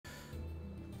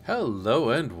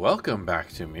Hello and welcome back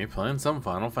to me playing some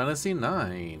Final Fantasy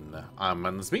IX. I'm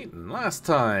on this meeting. Last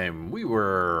time we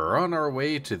were on our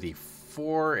way to the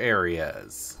 4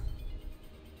 areas.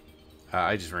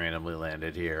 I just randomly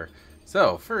landed here.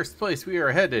 So, first place we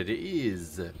are headed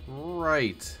is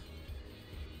right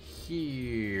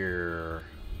here.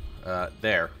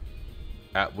 There.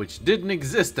 Which didn't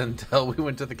exist until we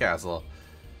went to the castle.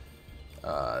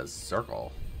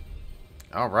 Circle.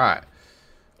 Alright.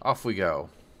 Off we go.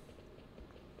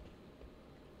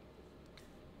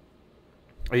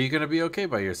 Are you going to be okay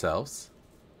by yourselves?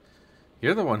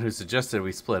 You're the one who suggested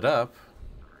we split up.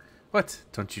 What?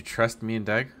 Don't you trust me and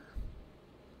Dagger?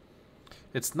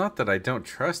 It's not that I don't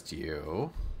trust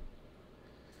you.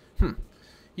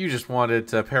 You just wanted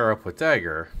to pair up with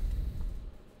Dagger.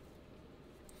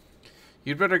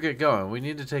 You'd better get going. We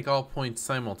need to take all points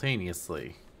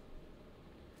simultaneously.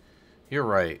 You're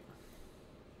right.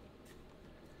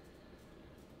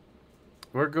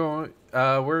 Where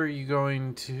are you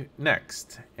going to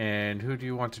next? And who do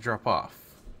you want to drop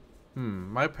off?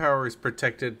 My power is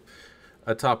protected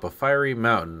atop a fiery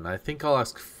mountain. I think I'll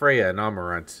ask Freya and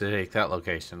Amarant to take that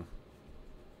location.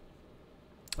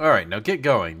 Alright, now get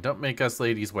going. Don't make us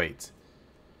ladies wait.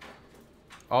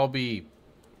 I'll be...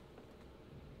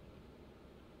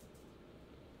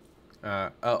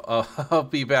 I'll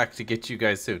be back to get you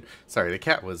guys soon. Sorry, the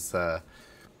cat was, I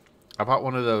bought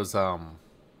one of those,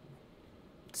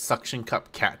 suction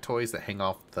cup cat toys that hang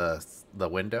off the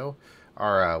window.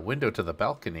 Our window to the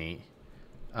balcony,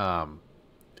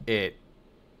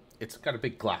 it's got a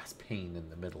big glass pane in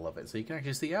the middle of it, so you can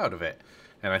actually see out of it.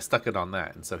 And I stuck it on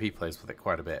that, and so he plays with it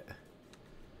quite a bit.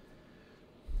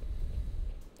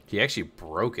 He actually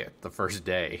broke it the first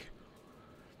day.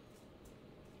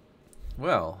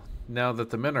 Well, now that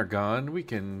the men are gone, we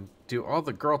can do all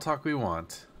the girl talk we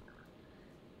want.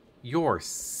 You're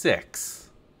 6.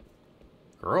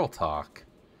 Girl talk?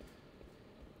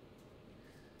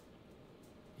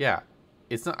 Yeah.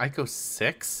 It's not Ico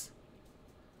 6?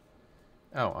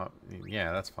 Oh,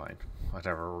 yeah, that's fine.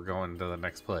 Whatever, we're going to the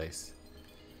next place.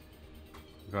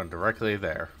 We're going directly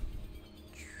there.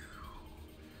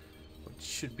 What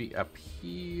should be up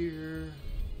here?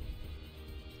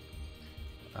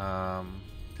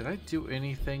 Did I do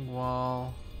anything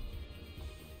while...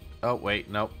 Oh,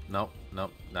 wait, nope, not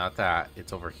that.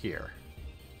 It's over here.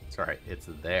 That's right, it's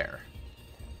there.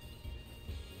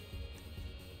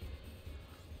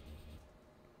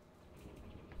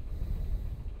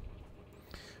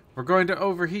 We're going to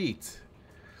overheat.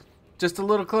 Just a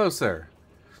little closer.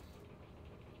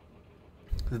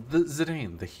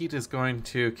 Zidane, the heat is going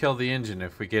to kill the engine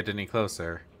if we get any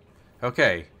closer.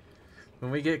 Okay.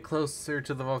 When we get closer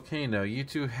to the volcano, you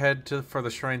two head for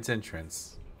the shrine's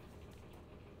entrance.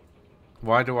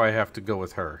 Why do I have to go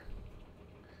with her?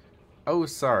 Oh,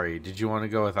 sorry. Did you want to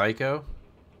go with Aiko?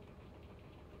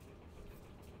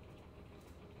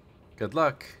 Good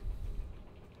luck.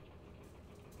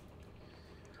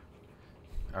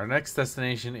 Our next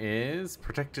destination is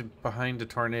protected behind a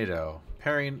tornado.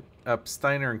 Pairing up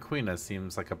Steiner and Quina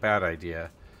seems like a bad idea.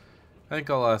 I think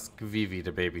I'll ask Vivi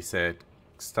to babysit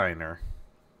Steiner.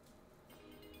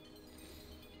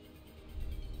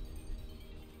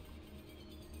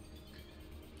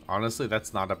 Honestly,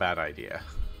 that's not a bad idea.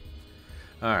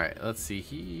 Alright, let's see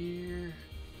here.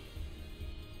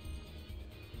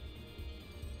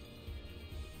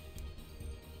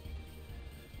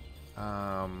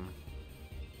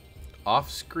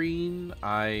 Off screen,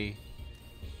 I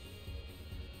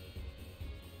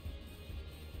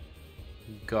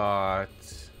got...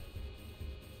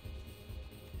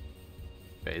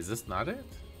 Wait, is this not it?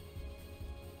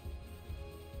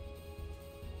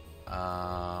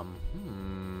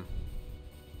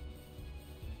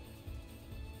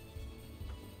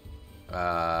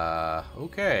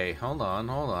 Okay, hold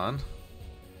on.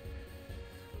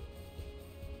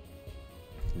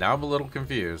 Now I'm a little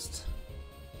confused.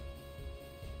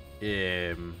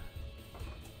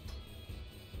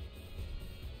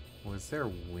 Was there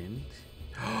wind?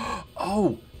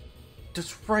 Oh!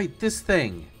 That's right, this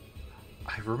thing!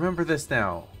 I remember this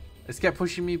now. It's kept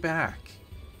pushing me back.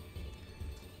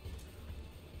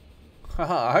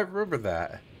 Haha, I remember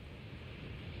that.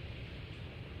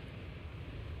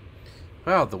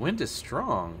 Wow, the wind is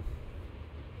strong.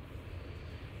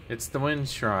 It's the wind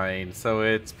shrine, so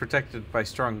it's protected by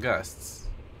strong gusts.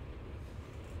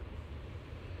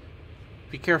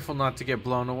 Be careful not to get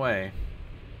blown away.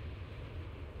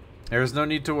 There is no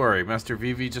need to worry. Master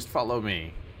Vivi, just follow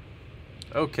me.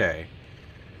 Okay.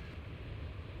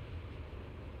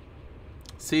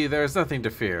 See, there's nothing to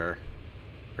fear.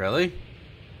 Really?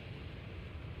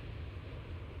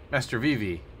 Master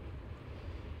Vivi.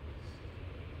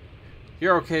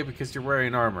 You're okay because you're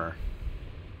wearing armor.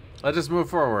 Let us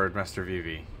move forward, Master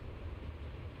Vivi.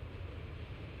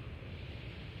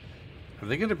 Are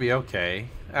they gonna be okay?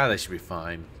 Ah, they should be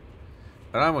fine.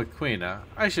 But I'm with Quina.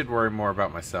 I should worry more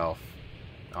about myself.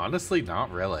 Honestly,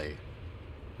 not really.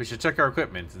 We should check our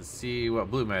equipment and see what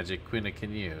blue magic Quina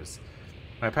can use.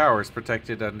 My power is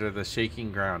protected under the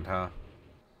shaking ground, huh?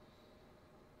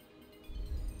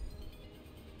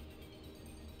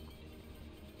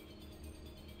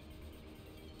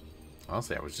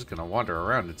 Honestly, I was just gonna wander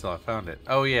around until I found it.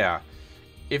 Oh yeah,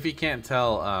 if you can't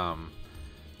tell,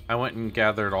 I went and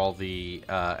gathered all the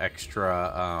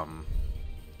extra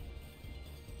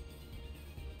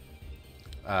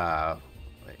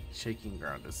wait, shaking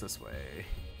ground is this way.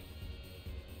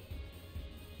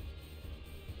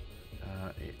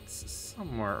 It's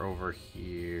somewhere over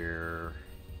here.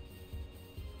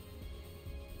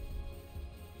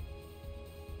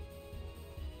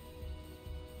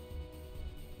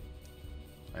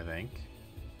 I think.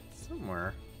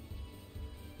 Somewhere.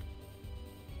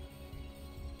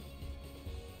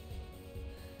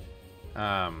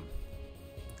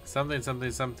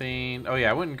 Something. Oh yeah,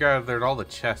 I went and gathered all the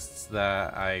chests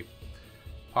that I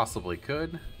possibly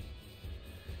could.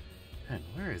 And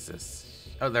where is this?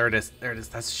 Oh, there it is. There it is.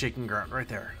 That's shaking ground right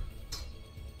there.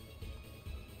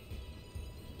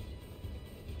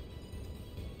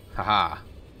 Haha.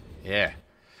 Yeah.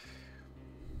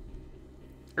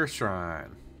 Earth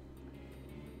Shrine.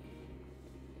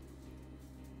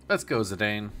 Let's go,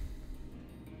 Zidane.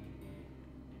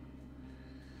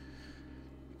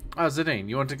 Zidane,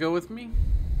 you want to go with me?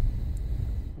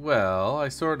 Well, I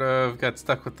sort of got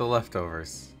stuck with the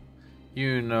leftovers.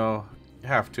 You know,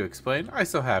 have to explain. I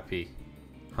so happy.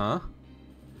 Huh?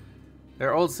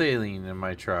 They're old sailing in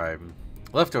my tribe.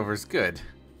 Leftovers, good.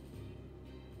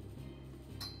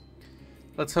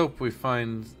 Let's hope we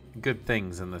find good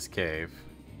things in this cave.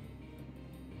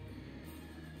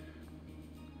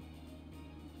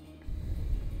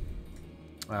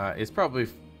 It's probably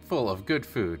full of good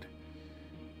food.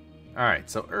 Alright,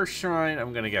 so Earth Shrine,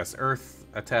 I'm gonna guess Earth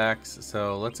attacks.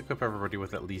 So let's equip everybody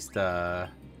with at least, let's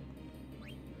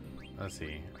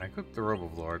see. I equipped the Robe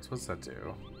of Lords. What's that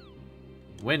do?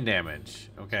 Wind damage.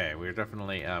 Okay, we're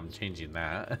definitely changing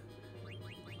that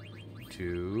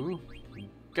to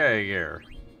Geiger.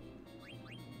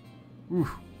 Ooh.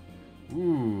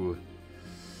 Ooh.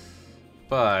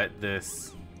 But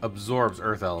this absorbs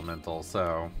Earth Elemental,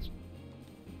 so...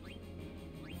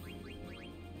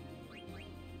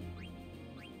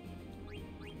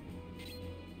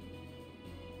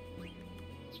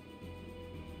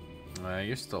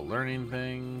 you're still learning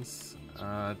things.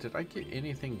 Did I get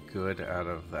anything good out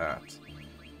of that?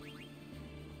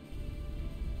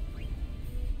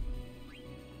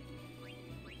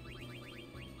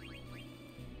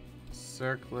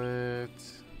 Circlet.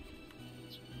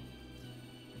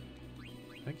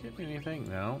 Did I get anything?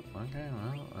 No. Okay,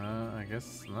 well, I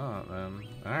guess not then.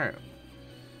 Alright.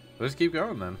 Let's keep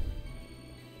going then.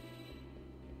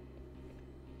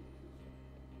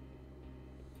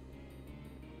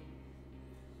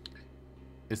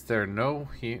 Is there no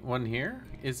one here?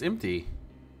 It's empty.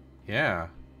 Yeah.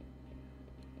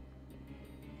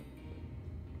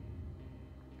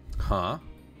 Huh?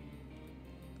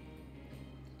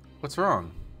 What's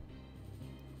wrong?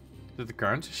 Did the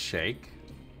ground just shake?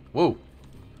 Whoa.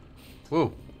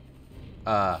 Whoa.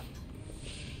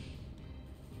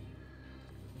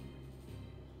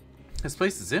 This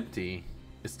place is empty.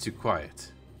 It's too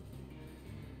quiet.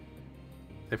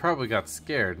 They probably got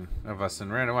scared of us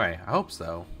and ran away. I hope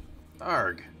so.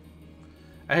 Arg.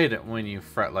 I hate it when you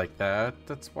fret like that.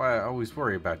 That's why I always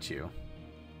worry about you.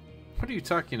 What are you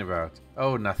talking about?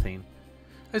 Oh, nothing.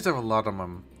 I just have a lot of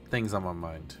things on my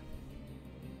mind.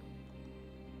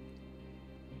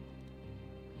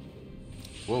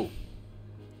 Whoa.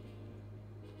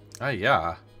 Ah,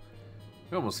 yeah.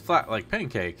 We almost flat like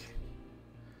pancake.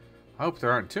 I hope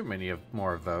there aren't too many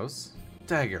more of those.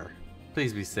 Dagger,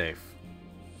 please be safe.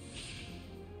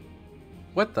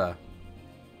 What the?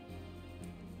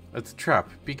 It's a trap.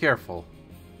 Be careful.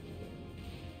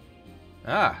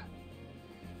 Ah.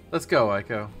 Let's go,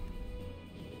 Aiko.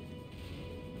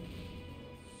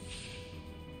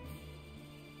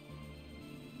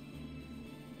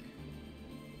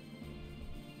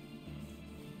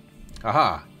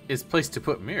 Aha. It's place to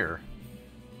put mirror.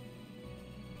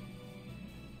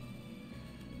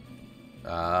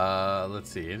 Let's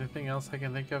see. Anything else I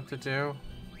can think of to do?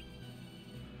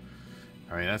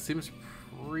 I mean, that seems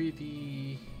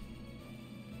pretty...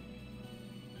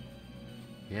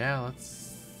 Yeah,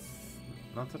 let's...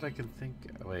 Not that I can think...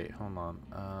 Wait, hold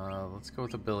on. Let's go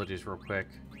with abilities real quick.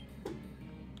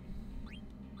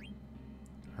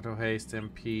 Auto haste,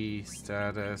 MP,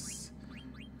 status.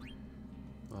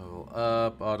 Level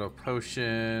up, auto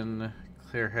potion,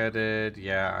 clear-headed.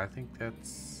 Yeah, I think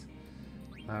that's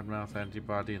loudmouth,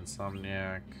 antibody,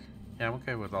 insomniac. Yeah, I'm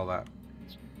okay with all that.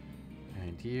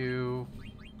 And you.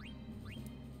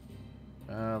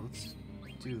 Let's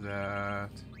do that.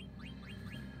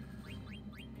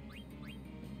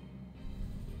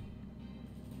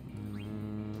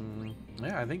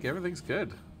 Yeah, I think everything's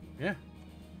good. Yeah.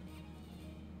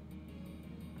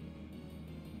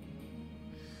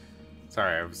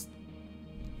 Sorry, I was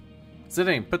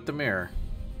sitting. Put the mirror.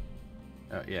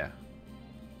 Oh, yeah.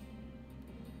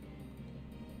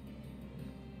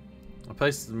 I'll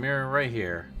place the mirror right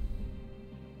here.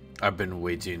 I've been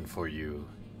waiting for you.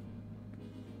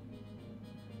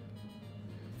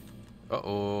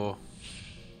 Uh-oh.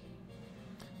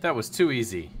 That was too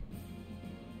easy.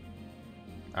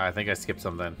 I think I skipped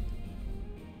something.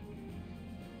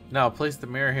 Now, place the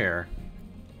mirror here.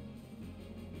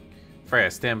 Freya,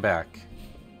 stand back.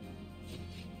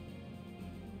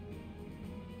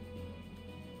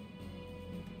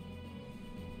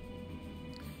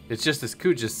 It's just as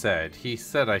Kuja said. He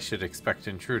said I should expect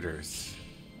intruders.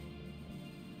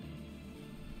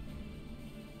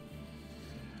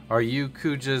 Are you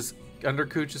under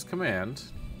Kuja's command?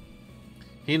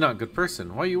 He not good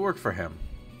person. Why you work for him?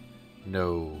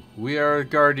 No, we are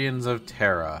guardians of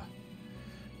Terra.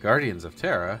 Guardians of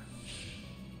Terra?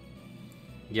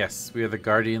 Yes, we are the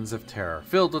guardians of Terra,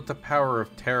 filled with the power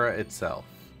of Terra itself.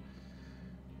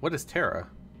 What is Terra?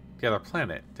 The other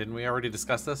planet. Didn't we already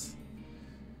discuss this?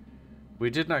 We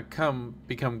did not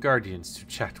become guardians to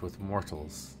chat with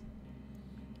mortals.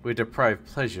 We deprive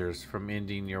pleasures from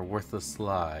ending your worthless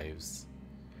lives.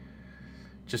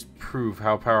 Just prove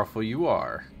how powerful you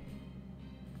are.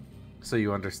 So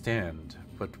you understand,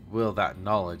 but will that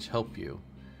knowledge help you?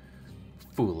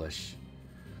 Foolish.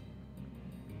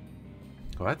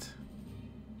 What?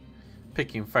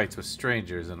 Picking fights with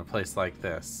strangers in a place like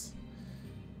this.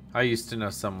 I used to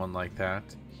know someone like that.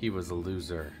 He was a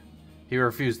loser. He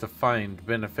refused to find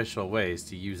beneficial ways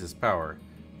to use his power.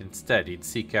 Instead, he'd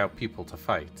seek out people to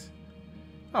fight.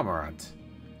 Amarant.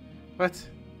 What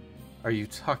are you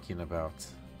talking about?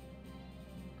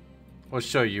 We'll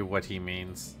show you what he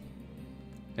means.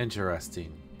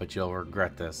 Interesting, but you'll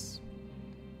regret this.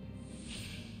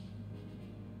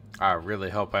 I really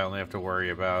hope I only have to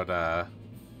worry about,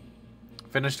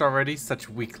 finished already? Such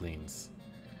weaklings.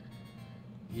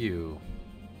 You.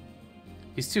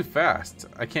 He's too fast.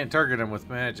 I can't target him with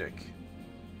magic.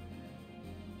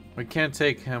 We can't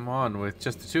take him on with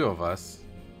just the two of us.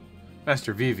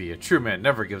 Master Vivi, a true man,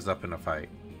 never gives up in a fight.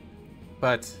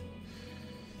 But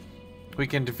we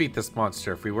can defeat this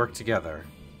monster if we work together.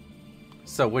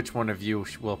 So which one of you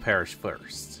will perish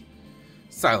first?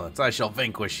 Silence, I shall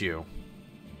vanquish you.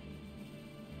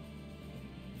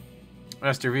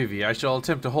 Master Vivi, I shall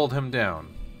attempt to hold him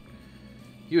down.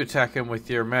 You attack him with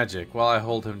your magic while I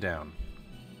hold him down.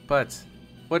 But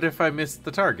what if I miss the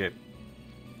target?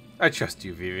 I trust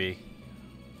you, Vivi.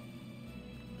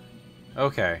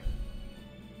 Okay.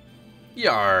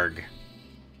 Yarg!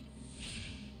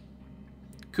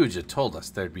 Kuja told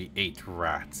us there'd be 8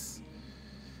 rats.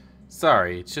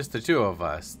 Sorry, it's just the 2 of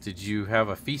us. Did you have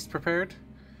a feast prepared?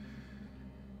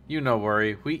 You no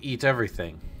worry, we eat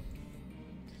everything.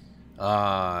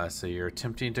 Ah, so you're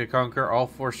attempting to conquer all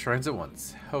 4 shrines at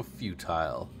once. How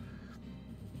futile.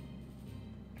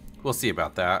 We'll see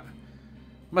about that.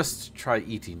 Must try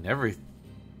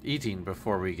eating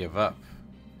before we give up.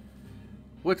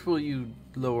 What will you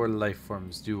lower life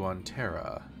forms do on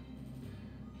Terra?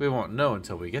 We won't know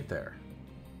until we get there.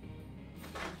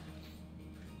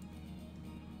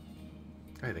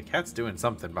 Hey, the cat's doing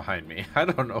something behind me. I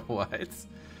don't know what.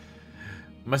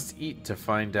 Must eat to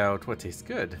find out what tastes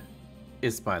good.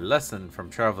 Is my lesson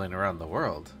from traveling around the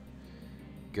world.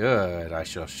 Good, I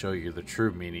shall show you the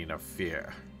true meaning of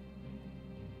fear.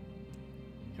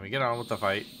 Can we get on with the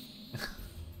fight?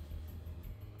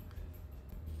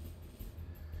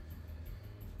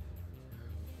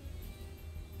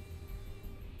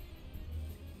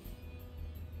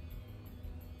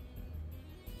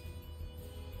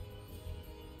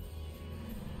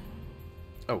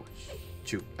 Oh,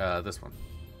 shoot. This one.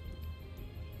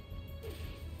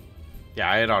 Yeah,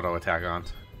 I had auto attack on.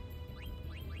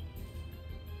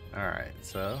 Alright,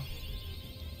 so.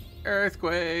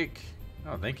 Earthquake!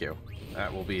 Oh, thank you.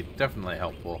 That will be definitely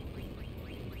helpful.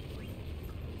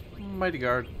 Mighty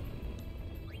Guard.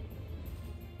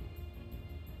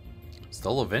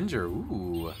 Still Avenger.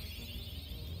 Ooh.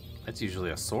 That's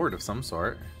usually a sword of some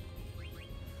sort.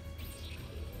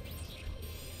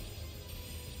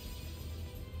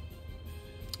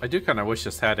 I do kind of wish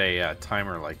this had a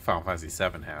timer like Final Fantasy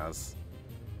VII has.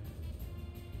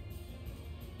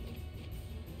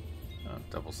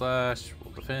 Double slash,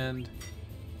 we'll defend.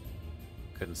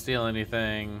 Couldn't steal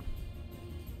anything.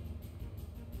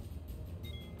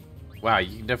 Wow,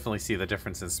 you can definitely see the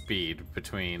difference in speed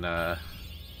between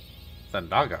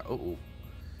Thundaga. Oh,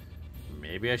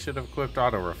 maybe I should have equipped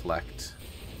auto reflect.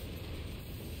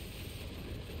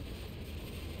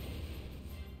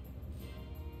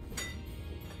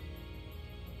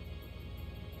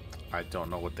 I don't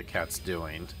know what the cat's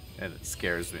doing, and it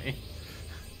scares me.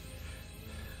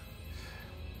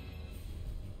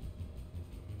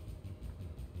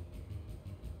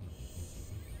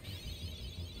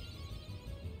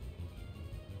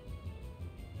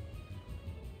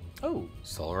 Oh,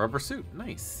 solar rubber suit.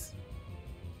 Nice.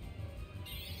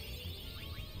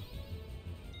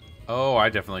 Oh, I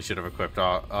definitely should have equipped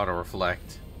auto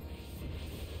reflect.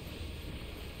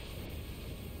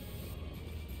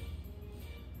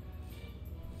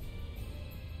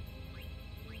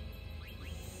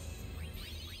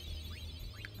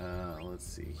 Let's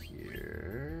see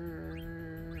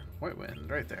here. White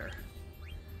wind, right there.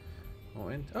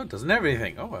 Wind. Oh, it doesn't have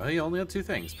anything. Oh, well, he only had 2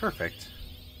 things. Perfect.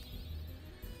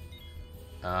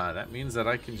 That means that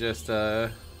I can just,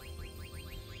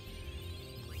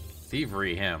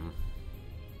 thievery him.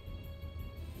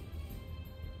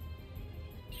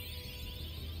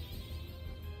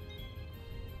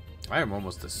 I am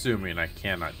almost assuming I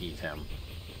cannot eat him.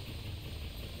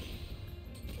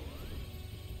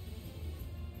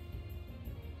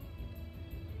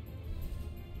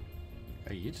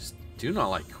 Hey, you just do not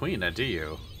like Quina, do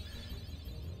you?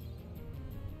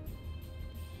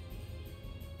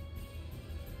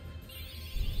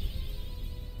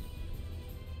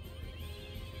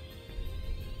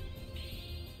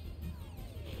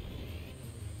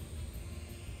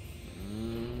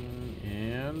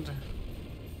 And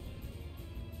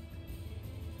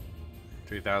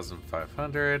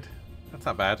 3,500. That's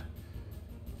not bad.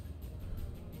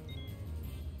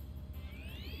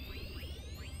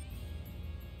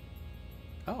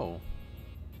 Oh.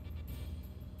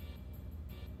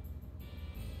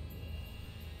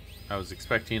 I was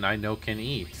expecting I know can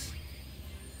eat.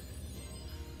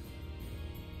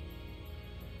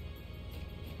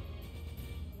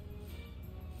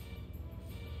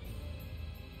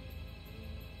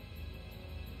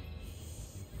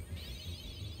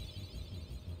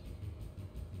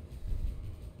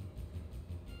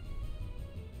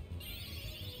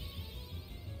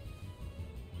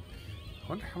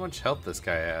 I wonder how much health this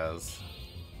guy has.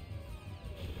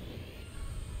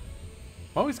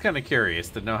 I'm always kind of curious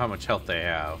to know how much health they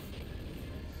have.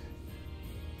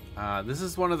 This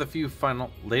is one of the few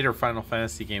later Final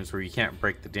Fantasy games where you can't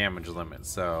break the damage limit,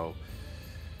 so...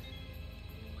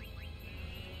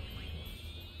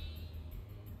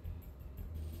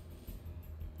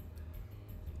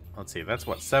 Let's see, that's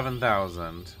what,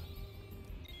 7,000.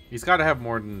 He's got to have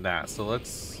more than that, so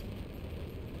let's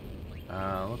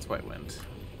White Wind.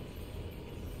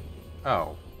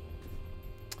 Oh.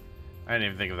 I didn't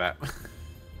even think of that.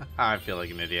 I feel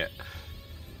like an idiot.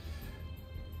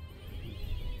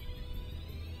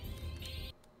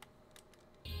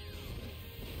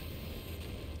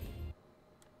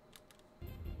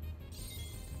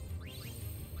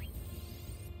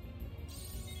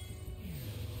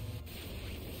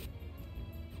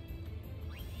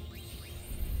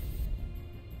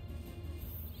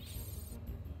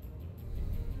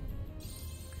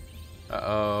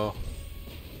 Uh-oh.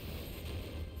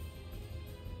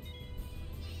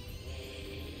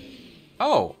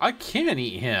 Oh, I can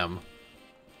eat him.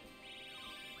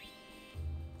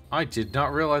 I did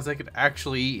not realize I could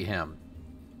actually eat him.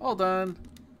 Well done.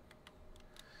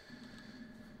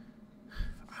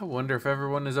 I wonder if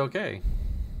everyone is okay.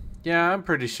 Yeah, I'm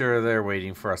pretty sure they're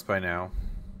waiting for us by now.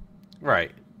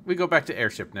 Right. We go back to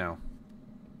airship now.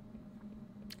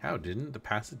 How didn't the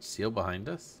passage seal behind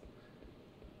us?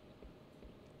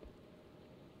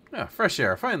 Ah, fresh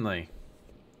air, finally.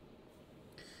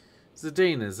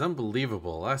 Zidane is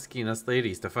unbelievable, asking us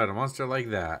ladies to fight a monster like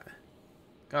that.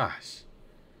 Gosh.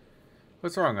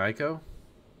 What's wrong, Aiko?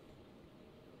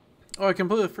 Oh, I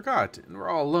completely forgot, and we're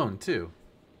all alone, too.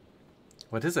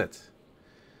 What is it?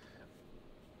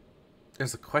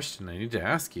 There's a question I need to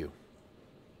ask you.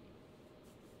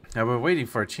 I've been waiting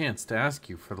for a chance to ask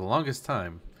you for the longest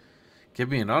time. Give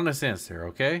me an honest answer,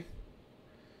 okay?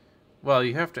 Well,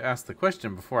 you have to ask the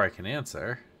question before I can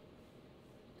answer.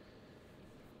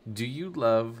 Do you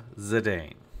love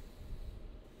Zidane?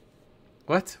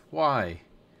 What? Why?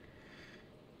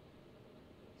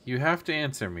 You have to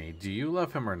answer me. Do you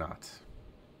love him or not?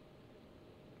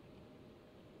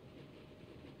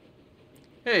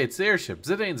 Hey, it's the airship.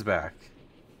 Zidane's back.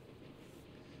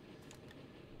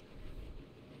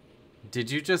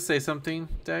 Did you just say something,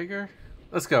 Dagger?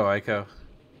 Let's go, Aiko.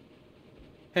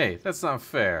 Hey, that's not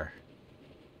fair.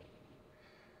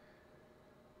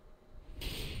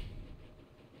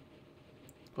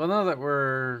 Well, now that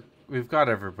we've got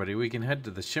everybody, we can head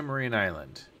to the Shimmering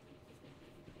Island.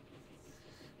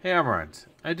 Hey, Amaranth.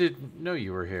 I didn't know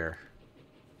you were here.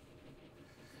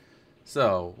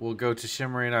 So, we'll go to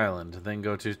Shimmering Island, then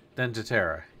to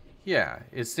Terra. Yeah,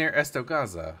 it's near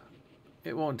Estogaza.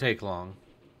 It won't take long.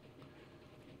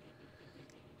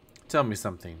 Tell me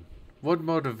something. What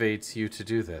motivates you to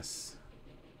do this?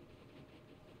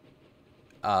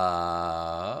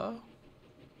 To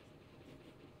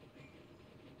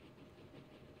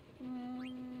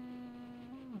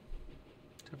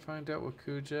find out what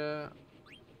Kuja...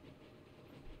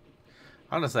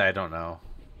 Honestly, I don't know.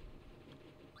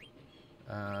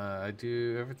 I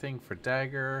do everything for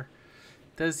Dagger.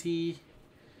 Does he?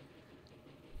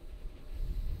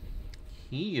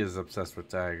 He is obsessed with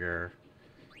Dagger.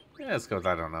 Yeah, let's go with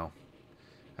I don't know.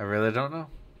 I really don't know.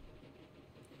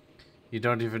 You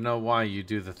don't even know why you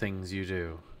do the things you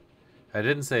do. I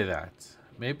didn't say that.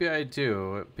 Maybe I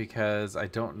do because I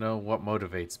don't know what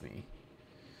motivates me.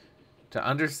 To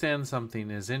understand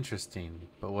something is interesting,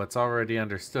 but what's already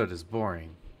understood is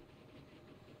boring.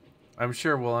 I'm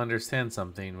sure we'll understand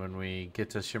something when we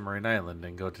get to Shimmering Island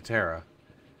and go to Terra.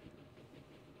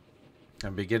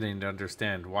 I'm beginning to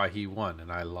understand why he won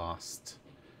and I lost.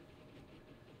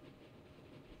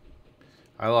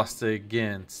 I lost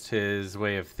against his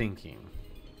way of thinking.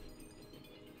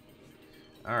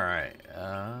 Alright,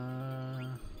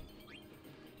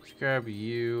 let's grab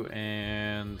you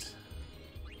and...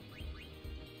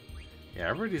 Yeah,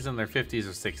 everybody's in their 50s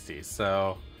or 60s,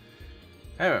 so...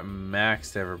 I haven't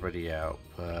maxed everybody out,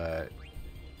 but...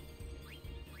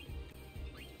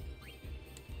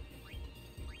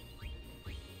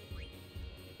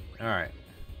 Alright.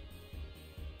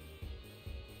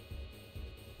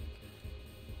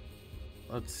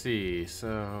 Let's see,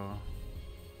 so...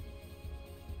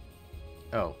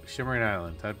 Oh, Shimmering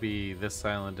Island. That'd be this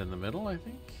island in the middle, I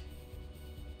think?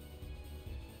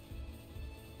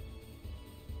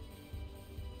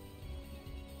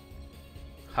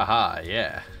 Haha,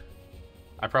 yeah.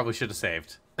 I probably should have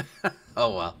saved.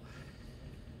 Oh well.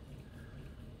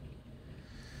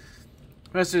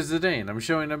 Master Zidane, I'm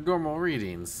showing abnormal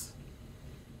readings.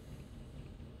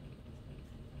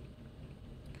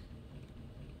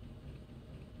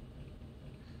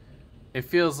 It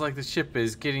feels like the ship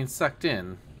is getting sucked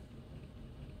in.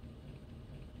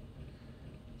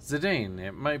 Zidane,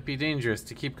 it might be dangerous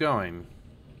to keep going.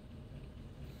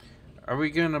 Are we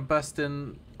gonna bust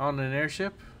in on an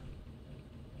airship?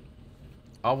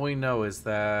 All we know is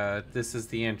that this is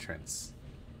the entrance.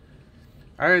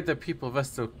 I heard that people of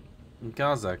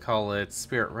Estogaza call it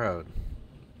Spirit Road.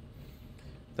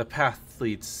 The path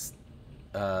leads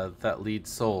that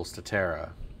leads souls to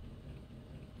Terra.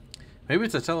 Maybe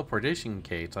it's a teleportation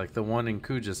gate like the one in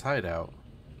Kuja's hideout.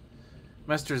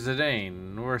 Master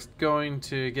Zidane, we're going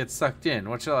to get sucked in.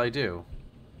 What shall I do?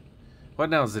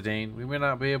 What now, Zidane? We may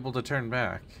not be able to turn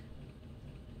back.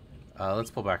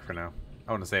 Let's pull back for now.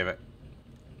 I want to save it.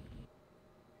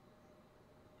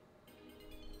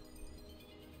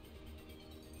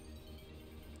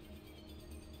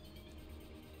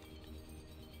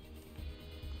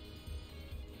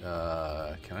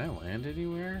 Can I land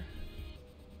anywhere?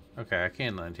 Okay, I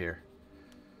can land here.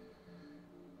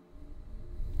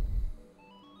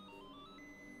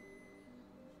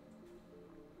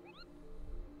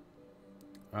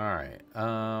 Alright,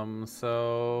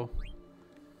 so...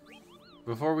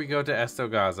 Before we go to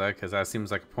Estogaza, because that seems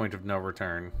like a point of no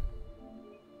return.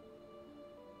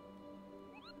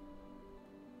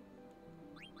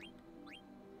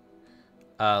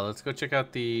 Let's go check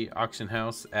out the auction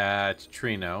house at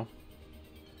Trino.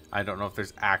 I don't know if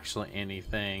there's actually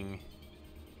anything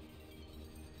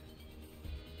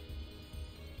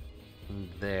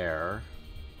there.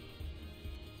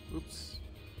 Oops.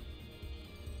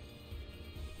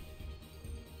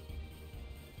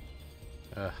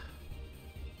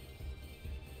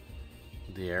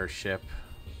 The airship.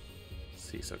 Let's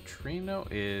see, so Trino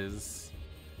is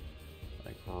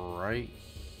like right.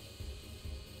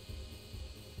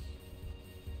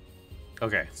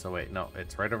 Okay, so wait, no,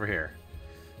 it's right over here.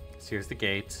 So here's the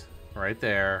gate, right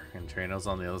there, and Trino's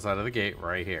on the other side of the gate,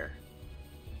 right here.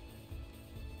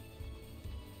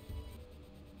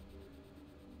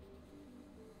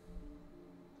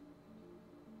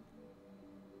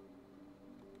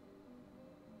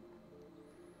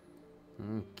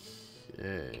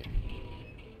 Okay.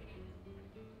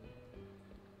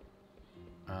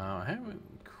 I haven't...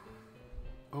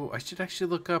 Oh, I should actually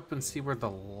look up and see where the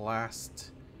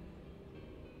last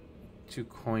 2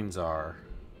 coins are.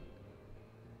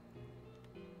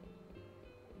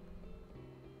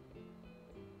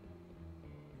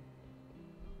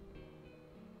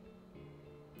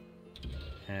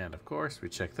 And of course, we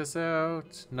check this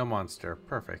out. No monster.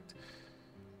 Perfect.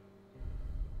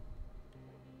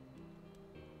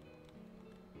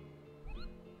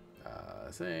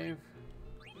 Save.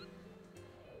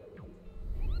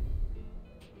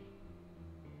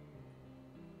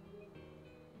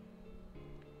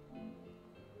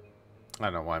 I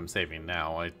don't know why I'm saving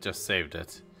now. I just saved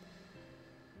it.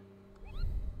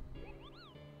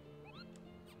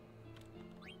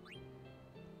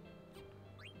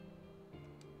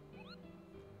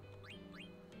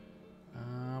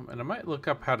 And I might look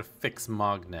up how to fix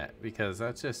Mognet, because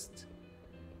that's just...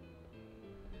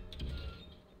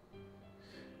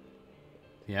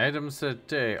 The items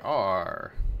today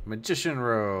are Magician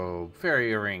Robe,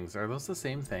 Fairy Earrings. Are those the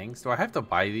same things? Do I have to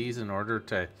buy these in order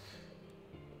to...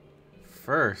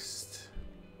 First.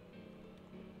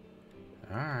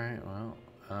 Alright, well.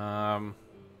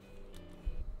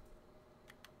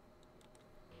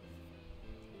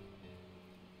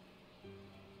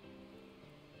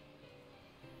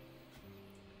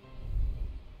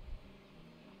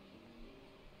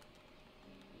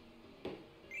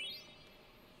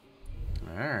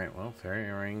 Alright, well, fairy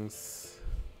earrings.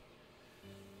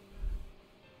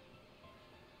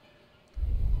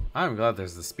 I'm glad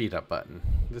there's the speed up button.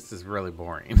 This is really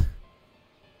boring.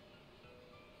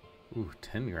 Ooh,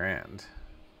 10 grand.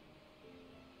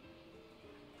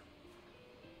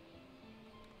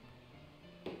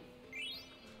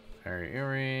 Fairy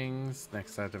earrings.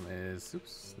 Next item is...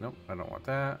 Oops, nope, I don't want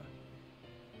that.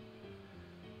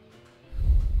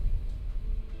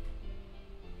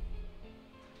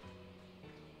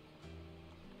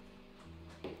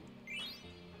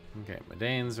 Okay,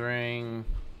 Medane's ring.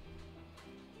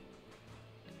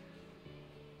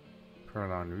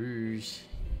 Pearl en Rouge.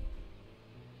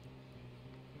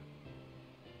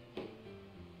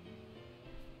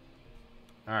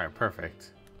 Alright,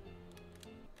 perfect.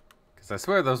 Because I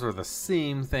swear those were the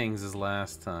same things as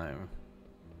last time.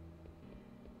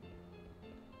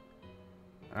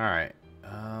 Alright,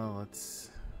 let's...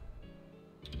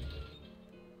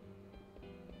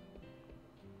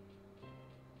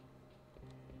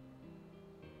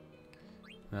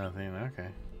 Nothing, okay.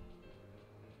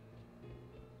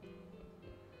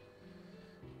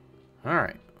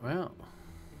 Alright, well.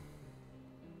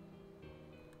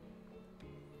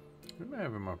 What do I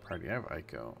have in my party? I have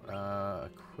Ico.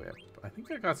 Equip. I think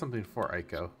I got something for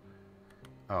Ico.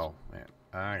 Oh, man.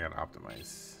 I gotta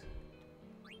optimize.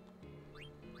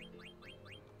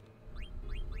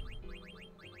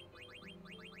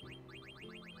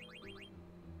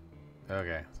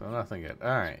 Okay, so nothing good.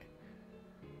 Alright.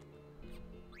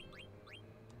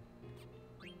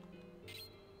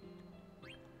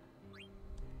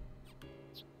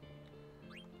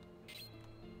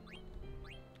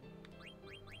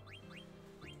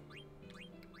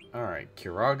 Alright,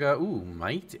 Kiraga. Ooh,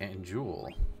 Might and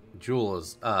Jewel. Jewel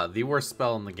is the worst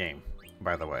spell in the game,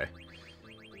 by the way.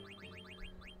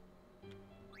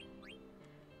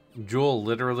 Jewel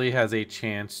literally has a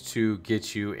chance to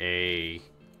get you a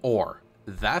ore.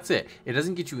 That's it. It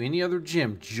doesn't get you any other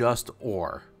gem, just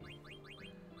ore.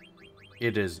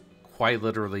 It is quite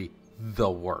literally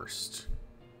the worst.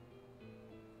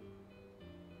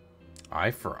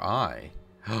 Eye for eye.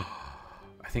 I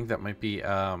think that might be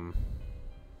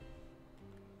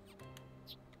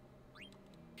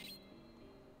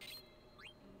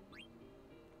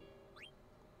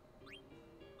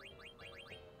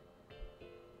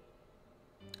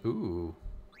ooh.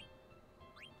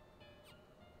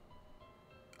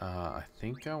 I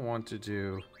think I want to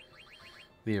do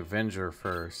the Avenger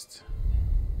first.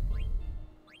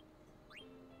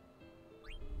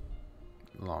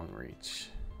 Long reach.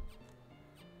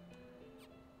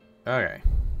 Okay.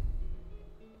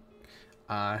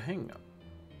 Hang on.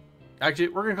 Actually,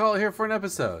 we're gonna call it here for an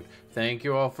episode. Thank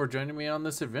you all for joining me on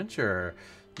this adventure.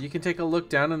 You can take a look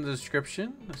down in the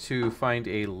description to find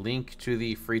a link to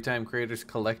the Freetime Creators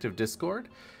Collective Discord.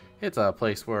 It's a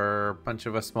place where a bunch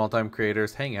of us small-time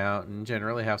creators hang out and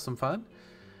generally have some fun.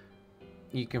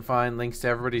 You can find links to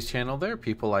everybody's channel there.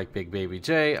 People like Big Baby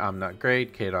J, I'm Not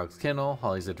Great, K-Dog's Kennel,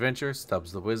 Holly's Adventure,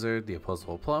 Stubbs the Wizard, The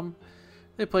Opposable Plum.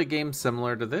 They play games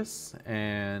similar to this,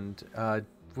 and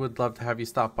would love to have you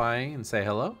stop by and say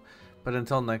hello. But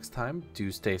until next time,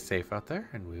 do stay safe out there,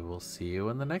 and we will see you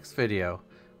in the next video.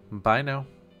 Bye now.